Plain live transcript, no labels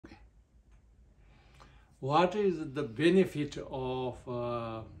What is the benefit of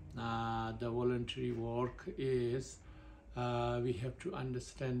the voluntary work is we have to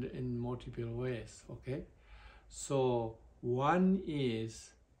understand in multiple ways, okay? So one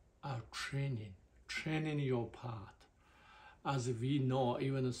is training your path. As we know,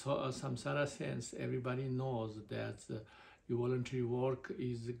 even samsara sense, everybody knows that your voluntary work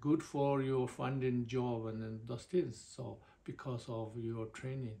is good for your funding job and those things. So because of your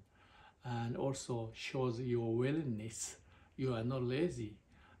training, and also shows your willingness, you are not lazy,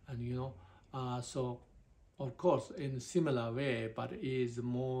 and so of course in similar way, but is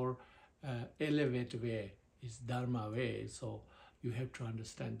more elevated way, is dharma way. So you have to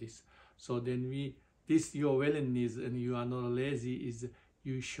understand this. So then this your willingness and you are not lazy is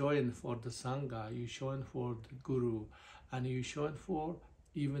you showing for the sangha, you showing for the guru, and you showing for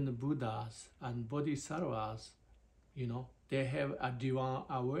even the buddhas and bodhisattvas. They have a divine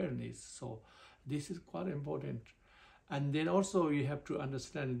awareness. So this is quite important. And then also you have to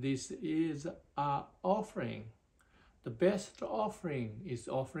understand this is a offering. The best offering is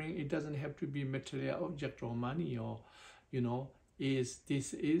offering. It doesn't have to be material object or money, or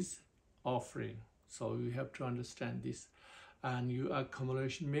this is offering. So you have to understand this. And you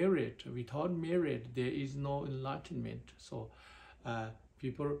accumulation merit. Without merit, there is no enlightenment. So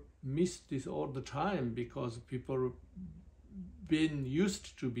people miss this all the time because people been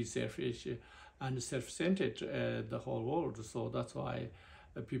used to be selfish and self-centered the whole world. So that's why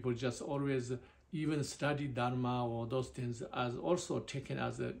people just always even study dharma or those things as also taken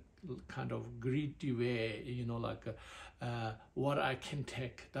as a kind of greedy way, like what I can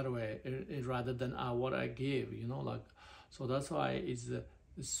take that way rather than what I give, so that's why it's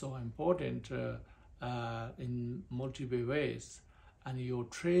so important in multiple ways. And your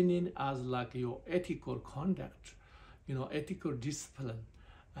training as like your ethical conduct, ethical discipline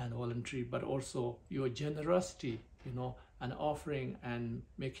and voluntary, but also your generosity, and offering and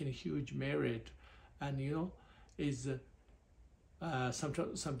making huge merit. And is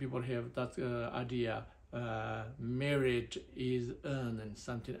some people have that idea, merit is earning,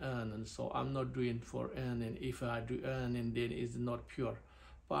 something earning, so I'm not doing for earning. If I do earning, then it's not pure.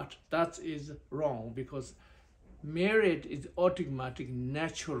 But that is wrong, because merit is automatic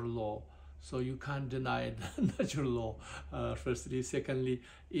natural law. So you can't deny the natural law, firstly. Secondly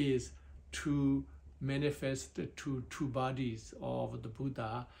is to manifest two bodies of the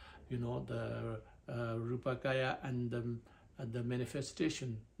Buddha, the Rupakaya and the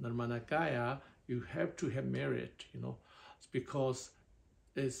manifestation, Nirmanakaya. You have to have merit, because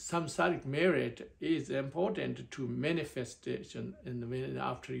samsaric merit is important to manifestation. And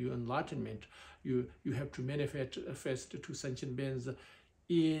after your enlightenment, you have to manifest to sentient beings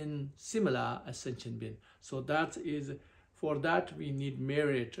in similar as sentient being. So that is, for that we need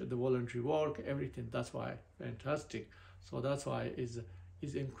merit, the voluntary work, everything. That's why fantastic. So that's why is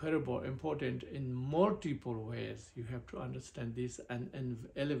incredible important in multiple ways. You have to understand this, and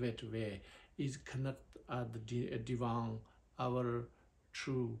elevate way is connect the divine, our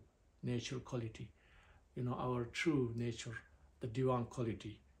true nature quality, our true nature, the divine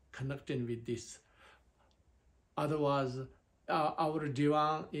quality, connecting with this. Otherwise, our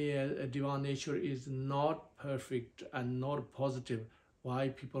divine nature is not perfect and not positive. Why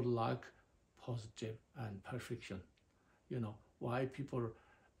people like positive and perfection? Why people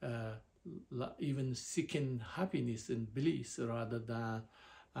even seeking happiness and bliss rather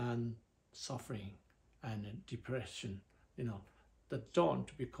than suffering and depression? That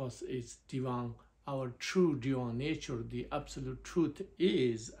don't, because it's divine. Our true divine nature, the absolute truth,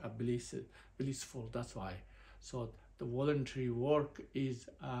 is a blissful. That's why. So the voluntary work is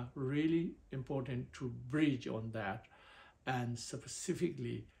really important to bridge on that, and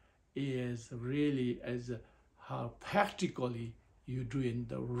specifically is really as how practically you doing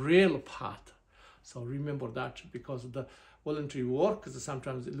the real path. So remember that, because the voluntary work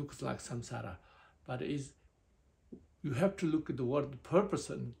sometimes it looks like samsara, but you have to look at the word purpose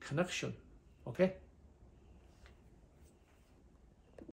and connection. Okay.